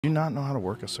Do you not know how to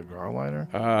work a cigar lighter?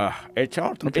 It's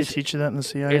all. Don't they teach you that in the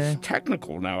CIA? It's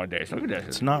technical nowadays. Look at this.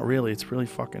 It's not really. It's really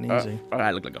fucking easy. I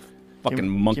look like a fucking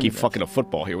monkey fucking a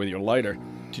football here with your lighter.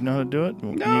 Do you know how to do it?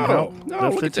 No.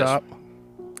 Lift the top.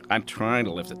 I'm trying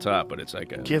to lift the top, but it's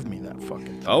like a... Give me that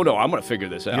fucking top. Oh, no, I'm going to figure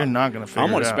this out. You're not going to figure it out.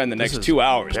 I'm going to spend the next 2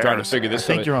 hours trying to figure this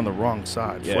out. I think you're on the wrong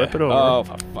side. Yeah. Flip it over. Oh,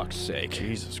 for fuck's sake.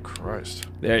 Jesus Christ.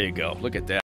 There you go. Look at that.